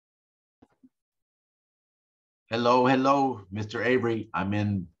Hello, hello, Mr. Avery. I'm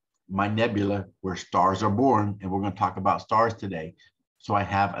in my nebula where stars are born, and we're going to talk about stars today. So I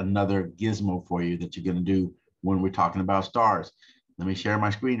have another gizmo for you that you're going to do when we're talking about stars. Let me share my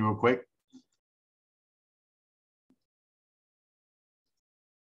screen real quick.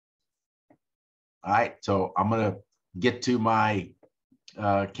 All right, so I'm going to get to my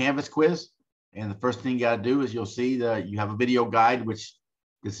Canvas quiz. And the first thing you got to do is you'll see that you have a video guide, which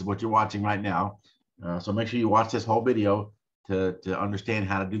this is what you're watching right now. So make sure you watch this whole video to understand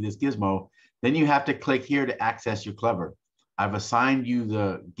how to do this gizmo. Then you have to click here to access your Clever. I've assigned you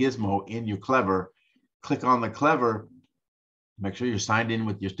the gizmo in your Clever. Click on the Clever. Make sure you're signed in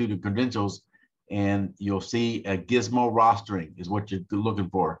with your student credentials, and you'll see a gizmo rostering is what you're looking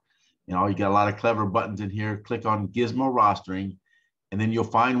for. You know, you got a lot of Clever buttons in here. Click on gizmo rostering, and then you'll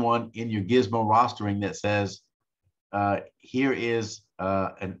find one in your gizmo rostering that says, here is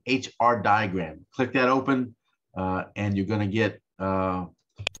an HR diagram. Click that open, and you're going to get a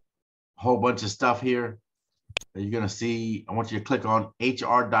whole bunch of stuff here. You're going to see, I want you to click on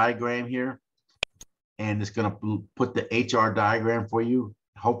HR diagram here, and it's going to put the HR diagram for you.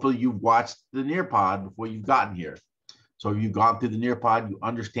 Hopefully you've watched the Nearpod before you've gotten here. So if you've gone through the Nearpod, you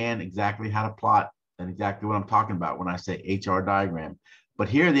understand exactly how to plot and exactly what I'm talking about when I say HR diagram. But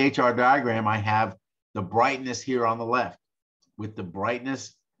here in the HR diagram, I have the brightness here on the left, with the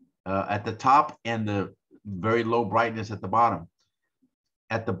brightness at the top and the very low brightness at the bottom.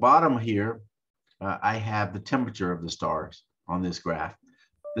 At the bottom here, I have the temperature of the stars on this graph.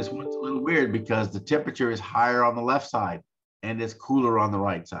 This one's a little weird because the temperature is higher on the left side and it's cooler on the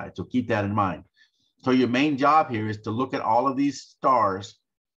right side. So keep that in mind. So your main job here is to look at all of these stars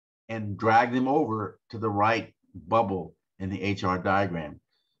and drag them over to the right bubble in the HR diagram.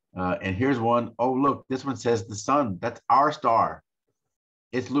 And here's one. Oh, look, this one says the sun. That's our star.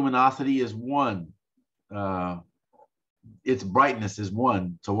 Its luminosity is 1. Its brightness is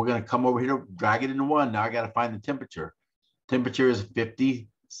 1. So we're going to come over here, drag it into 1. Now I got to find the temperature. Temperature is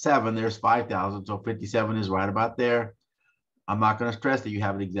 57. There's 5,000. So 57 is right about there. I'm not going to stress that you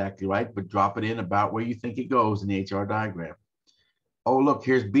have it exactly right, but drop it in about where you think it goes in the HR diagram. Oh, look,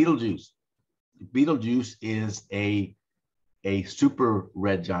 here's Betelgeuse. Betelgeuse is a super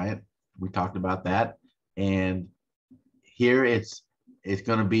red giant. We talked about that. And here it's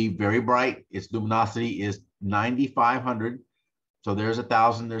going to be very bright. Its luminosity is 9,500. So there's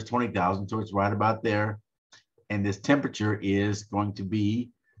 1,000, there's 20,000. So it's right about there. And this temperature is going to be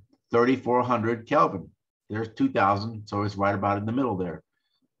 3,400 Kelvin. There's 2,000. So it's right about in the middle there.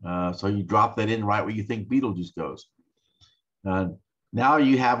 So you drop that in right where you think Betelgeuse goes. Now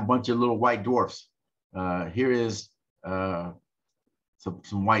you have a bunch of little white dwarfs. Here is some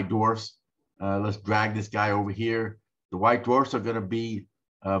white dwarfs. Let's drag this guy over here. The white dwarfs are going to be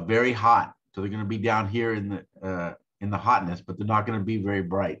very hot. So they're going to be down here in the hotness, but they're not going to be very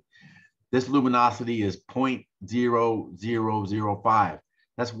bright. This luminosity is 0.0005.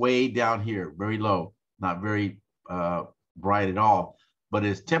 That's way down here, very low, not very bright at all. But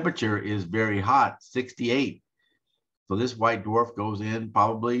its temperature is very hot, 68. So this white dwarf goes in,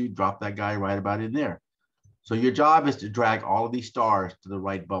 probably drop that guy right about in there. So your job is to drag all of these stars to the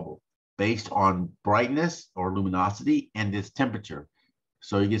right bubble based on brightness or luminosity and its temperature.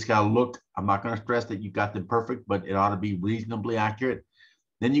 So you just got to look. I'm not going to stress that you got them perfect, but it ought to be reasonably accurate.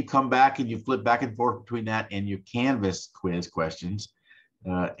 Then you come back and you flip back and forth between that and your Canvas quiz questions.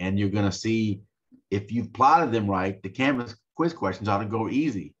 And you're going to see if you've plotted them right, the Canvas quiz questions ought to go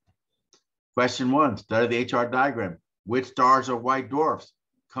easy. Question 1, study the HR diagram. Which stars are white dwarfs?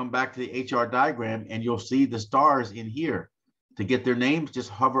 Come back to the HR diagram and you'll see the stars in here. To get their names, just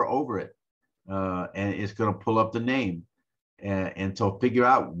hover over it and it's going to pull up the name. And so figure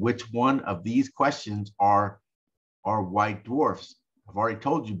out which one of these questions are white dwarfs. I've already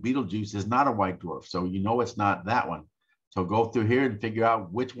told you Betelgeuse is not a white dwarf, so you know it's not that one. So go through here and figure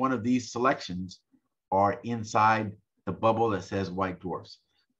out which one of these selections are inside the bubble that says white dwarfs.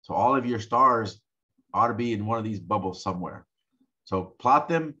 So all of your stars ought to be in one of these bubbles somewhere. So plot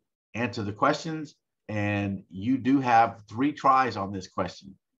them, answer the questions, and you do have 3 tries on this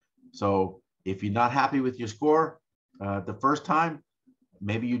question. So if you're not happy with your score the first time,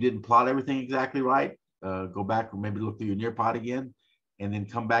 maybe you didn't plot everything exactly right, go back or maybe look through your Nearpod again, and then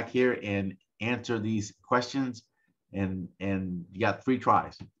come back here and answer these questions, and you got 3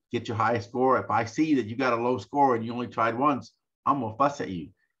 tries. Get your highest score. If I see that you got a low score and you only tried once, I'm going to fuss at you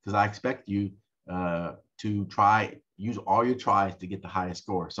because I expect you to use all your tries to get the highest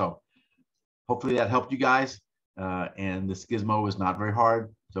score. So hopefully that helped you guys. And this gizmo is not very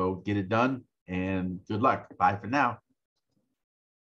hard. So get it done and good luck. Bye for now.